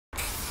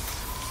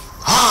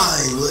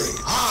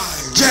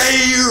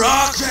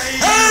J-Rocc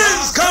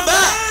has come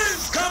back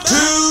to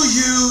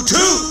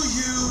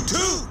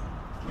YouTube.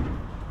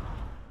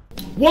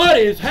 What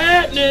is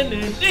happening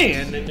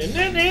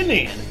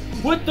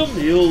with the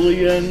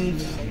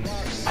millions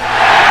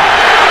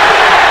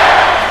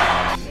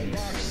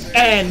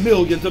and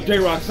millions of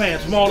J-Rocc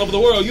fans from all over the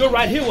world? You're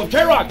right here with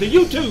J-Rocc, the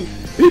YouTube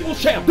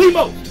People's Champ, the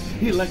most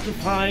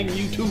electrifying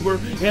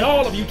YouTuber in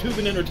all of YouTube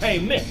and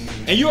entertainment.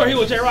 And you are here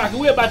with J-Rocc, and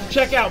we're about to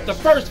check out the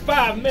first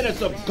 5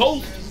 minutes of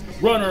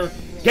Ghostrunner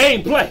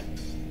gameplay.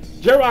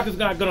 J-Rocc is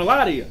not gonna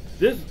lie to you.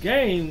 This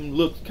game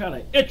looks kind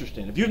of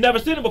interesting. If you've never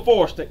seen it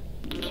before, stay.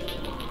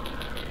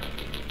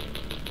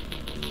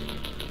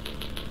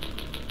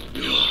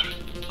 You're alive.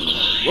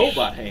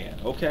 Robot hand,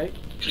 okay.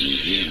 Can you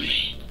hear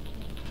me?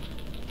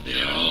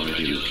 They're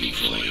already looking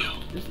for you.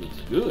 This looks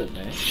good,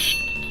 man.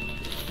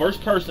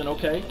 First person,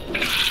 okay.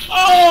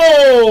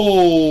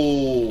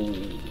 Oh!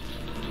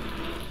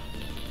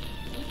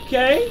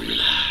 Okay.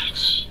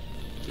 Relax.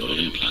 Your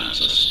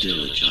implants are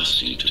still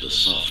adjusting to the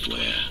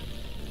software.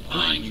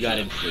 You got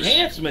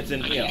enhancements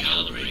in here. I can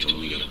calibrate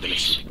only your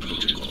basic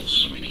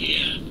protocols from in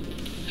here.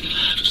 It'll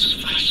have to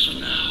suffice for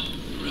now.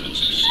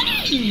 Realms are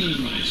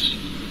starting rising.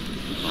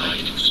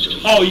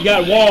 Oh, you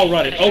got wall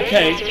running.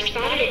 Okay.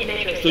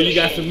 So you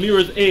got some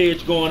Mirror's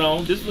Edge going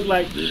on. This looks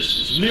like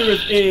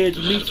Mirror's Edge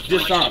meets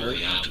Dishonored.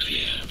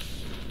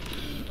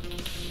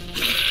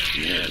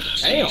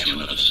 Damn.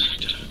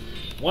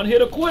 One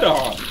hit a quitter.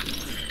 God,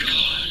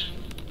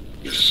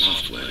 your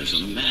software is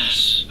a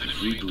mess. I've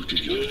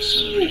rebooted your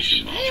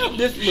acceleration. Damn,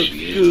 this looks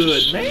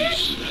good, man.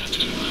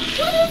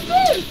 What is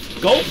this?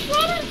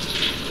 Ghostrunner?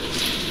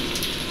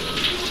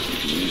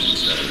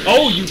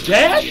 Oh, you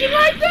dashing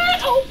like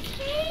that? Okay.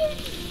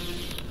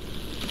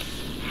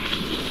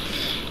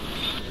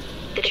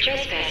 The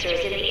trespasser is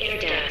in the air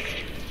ducts.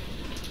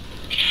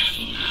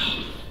 Careful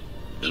now.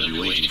 They'll be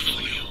waiting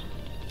for you.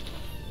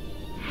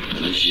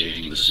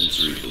 Initiating the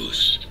sensory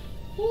boost.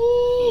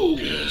 Ooh.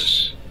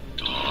 Focus,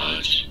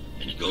 dodge,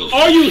 and go.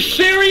 Are you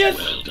serious?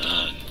 Well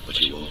done, but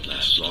you won't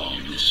last long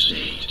in this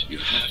state. You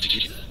have to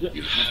get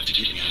me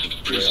out of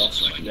prison. Well,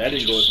 so I can that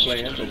didn't go as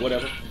planned, but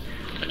whatever.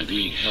 I'm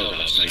being held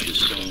outside the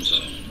stone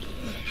zone.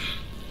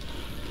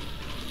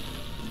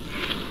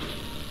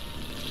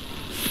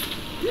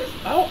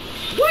 Oh,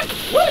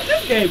 where did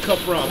this game come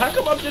from? How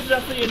come I'm just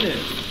not seeing this?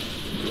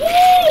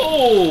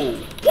 Whoa!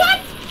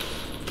 What?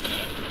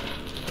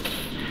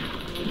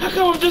 How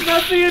come I'm just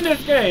not seeing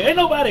this game? Ain't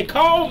nobody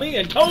called me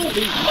and told me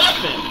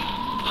nothing.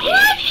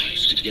 What?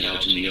 To get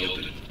out in the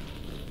open.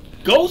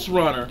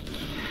 Ghostrunner.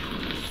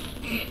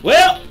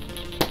 Well,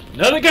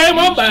 another game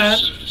I'm buying.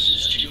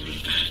 Surfaces to your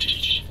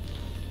advantage.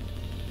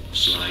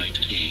 Slide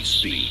to gain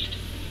speed.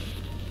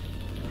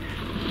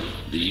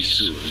 These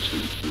sewers.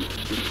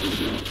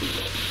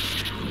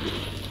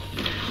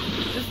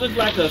 This looks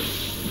like a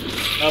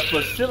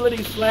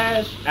facility /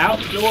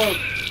 outdoor.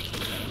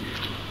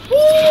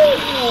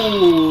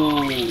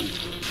 Woo!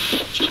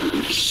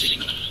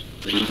 Signal.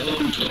 They know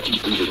I'm talking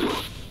to you.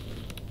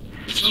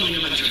 It's only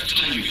a matter of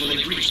time before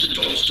they reach the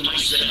doors to my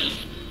cell.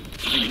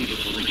 Find me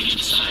before they get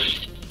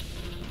inside.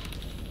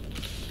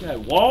 Got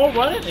wall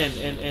running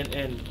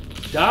and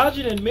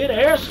dodging in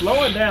midair,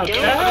 slowing down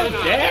time,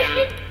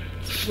 dashing,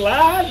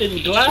 sliding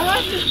and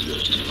gliding,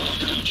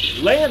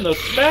 laying the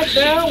smack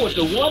down with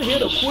the one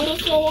hit of quitter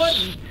sword.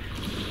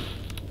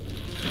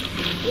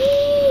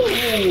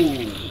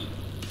 Ooh.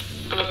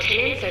 All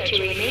tenants are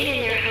to remain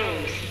in their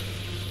homes.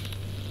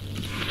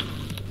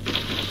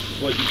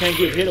 What, you can't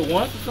get hit at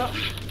once or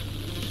something?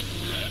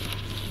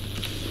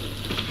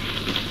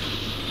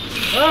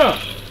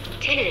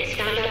 Tenants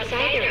found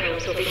outside their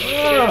homes will be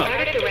considered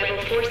part of the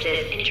rebel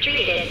forces and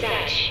treated as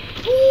such.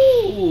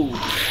 Ooh,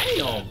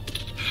 damn.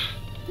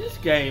 This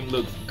game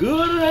looks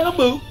gooder than a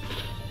boot.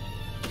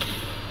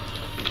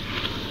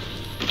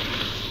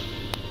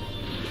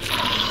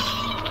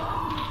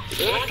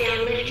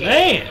 Lockdown lifted.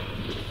 Man.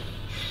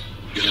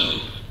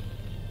 Go.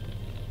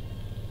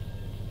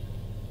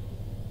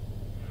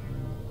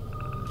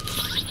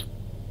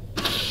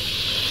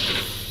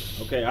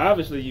 Okay,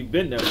 obviously you've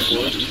been there before.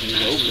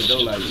 You open the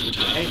door like with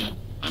your hand.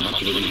 I'm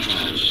not living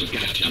trials to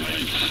get to my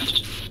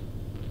implant.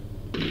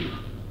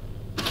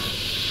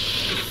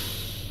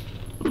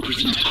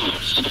 Prison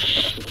towers.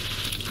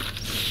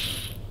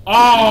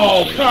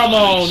 Oh, come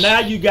on. Now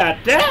you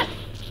got that?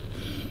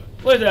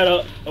 What is that,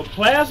 a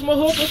plasma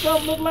hook or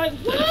something look like?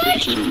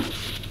 What?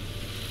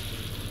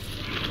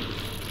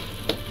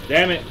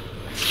 Damn it.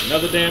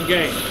 Another damn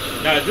game.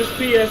 Now, is this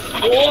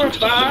PS4,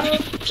 5,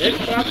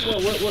 Xbox?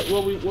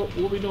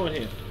 What we doing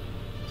here?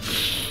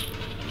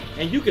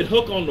 And you can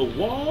hook on the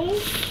wall?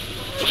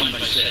 Find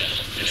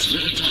myself. It's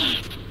little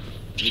time.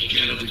 Take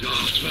care of the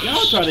ghost.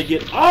 Y'all trying to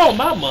get all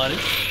my money.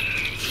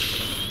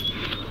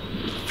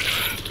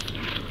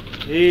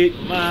 Take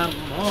my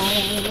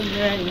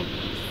money.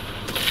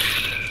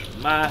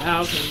 My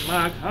house and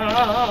my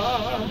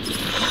car.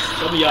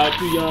 Some of y'all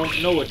too young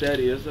to know what that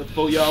is. That's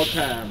before y'all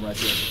time right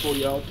there. Before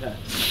y'all time.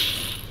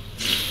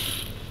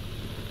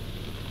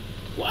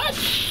 What?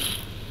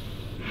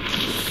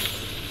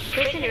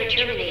 Prison Prisoner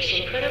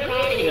termination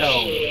protocol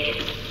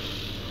initiated.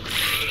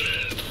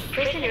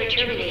 Prisoner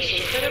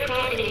termination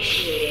protocol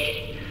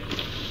initiated.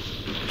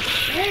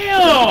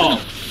 Damn!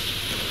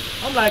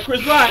 I'm like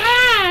Chris Rock.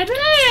 Ah,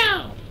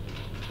 damn!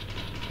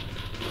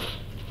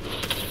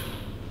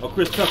 Oh,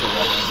 Chris Tucker,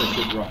 right? I said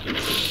Chris Rock.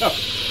 Chris Tucker.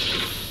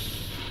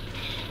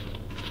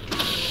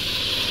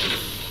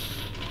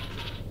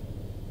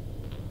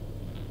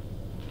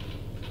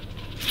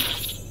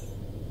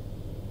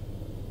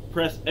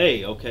 Press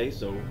A, okay,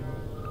 so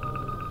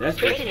that's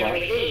Prisoner Xbox.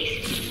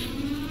 released.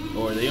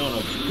 Or are they on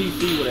a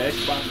PC with an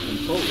Xbox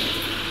controller?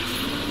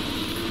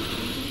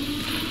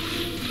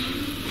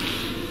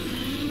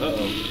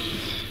 Uh-oh.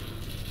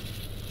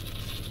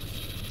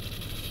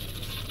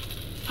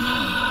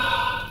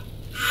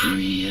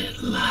 Free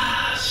at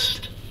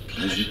last.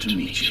 Pleasure to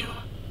meet you.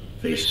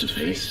 Face to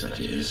face, that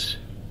is.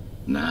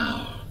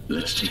 Now,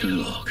 let's take a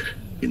look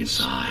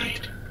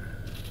inside.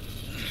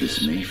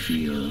 This may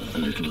feel a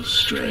little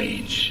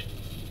strange.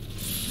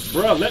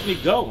 Bruh, let me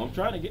go. I'm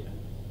trying to get...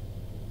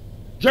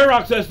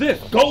 J-Rocc says this,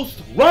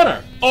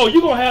 Ghostrunner. Oh,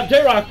 you gonna have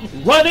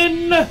J-Rocc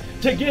running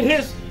to get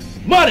his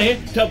money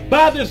to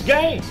buy this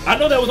game. I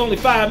know that was only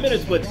 5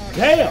 minutes, but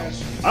damn,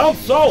 I'm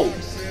sold.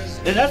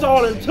 And that's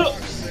all it took.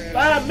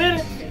 5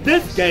 minutes.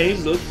 This game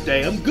looks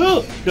damn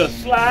good. The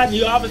slide,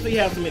 you obviously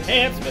have some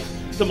enhancements,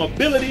 some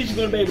abilities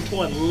you're gonna be able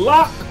to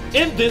unlock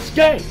in this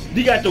game.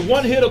 You got the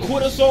one-hitter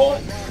quitter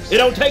sword. It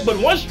don't take but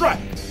one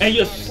strike, and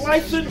you're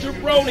slicing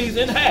jabronis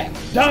in half,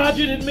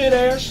 dodging in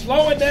midair,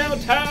 slowing down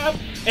time,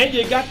 and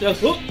you got the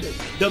hook,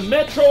 the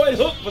Metroid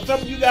hook. For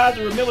some of you guys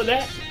who remember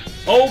that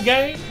old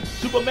game,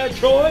 Super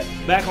Metroid,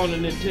 back on the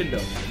Nintendo,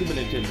 Super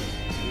Nintendo,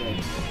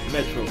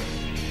 Metroid,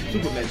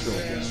 Super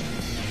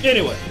Metroid.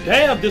 Anyway,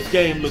 damn, this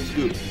game looks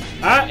good.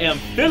 I am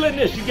feeling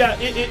this. You got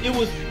it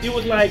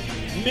was like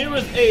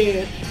Mirror's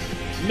Edge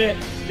met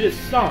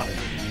Dishonored.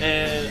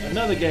 And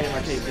another game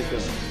I can't think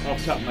of off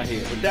the top of my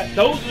head. But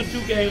those are the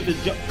two games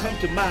that come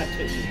to my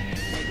attention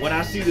when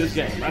I see this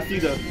game. I see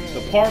the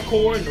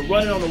parkour and the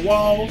running on the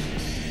wall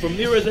from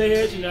Mirror's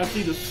Edge, and I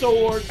see the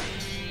sword,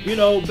 you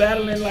know,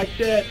 battling like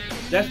that.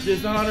 That's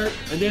Dishonored.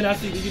 And then I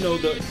see the, you know,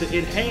 the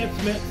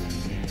enhancements.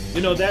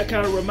 You know, that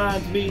kind of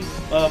reminds me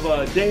of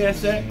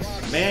Deus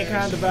Ex,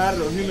 Mankind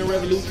Divided, or Human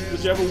Revolution,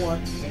 whichever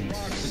one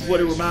is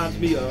what it reminds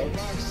me of.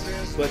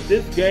 But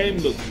this game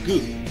looks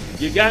good.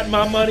 You got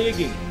my money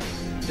again.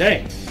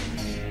 Dang.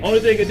 Only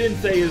thing it didn't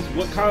say is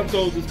what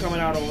consoles it's coming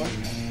out on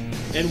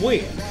and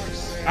when.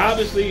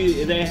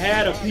 Obviously, they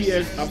had an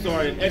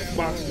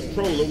Xbox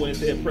controller when it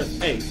said press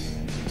A.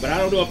 But I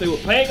don't know if they were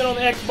playing it on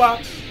the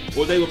Xbox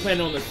or they were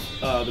playing on the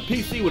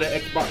PC with an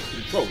Xbox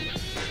controller.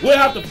 We'll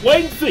have to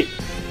wait and see.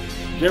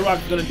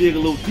 J-Rocc is going to dig a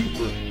little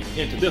deeper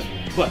into this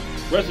one. But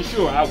rest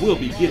assured, I will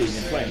be getting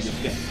and playing this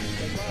game.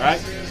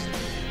 Alright?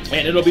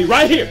 And it'll be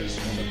right here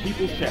on the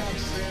People's Channel.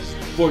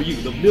 For you,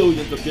 the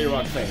millions of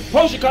J-Rocc fans.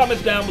 Post your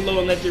comments down below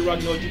and let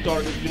J-Rocc know what you thought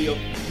of this video.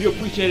 If you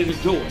appreciated and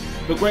enjoyed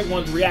the great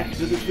ones reacting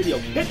to this video,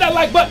 hit that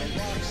like button.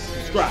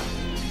 Subscribe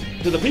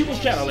to the People's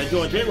Channel and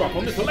join J-Rocc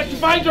on this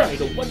electrifying journey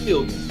to 1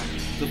 million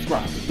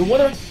subscribers. The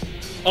winner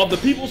of the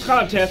People's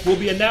Contest will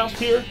be announced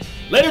here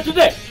later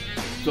today.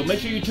 So make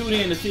sure you tune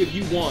in to see if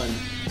you won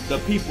the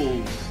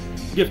People's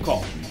gift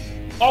card.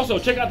 Also,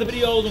 check out the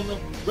videos on the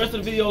rest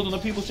of the videos on the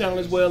People's Channel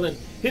as well, and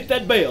hit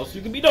that bell so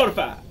you can be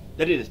notified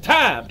that it is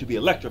time to be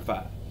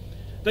electrified.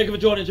 Thank you for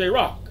joining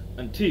J-Rocc.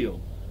 Until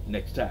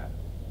next time.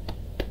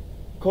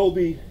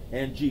 Kobe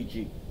and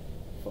Gigi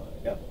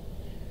forever.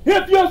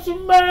 If you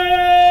smell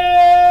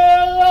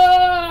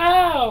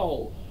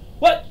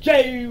what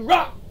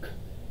J-Rocc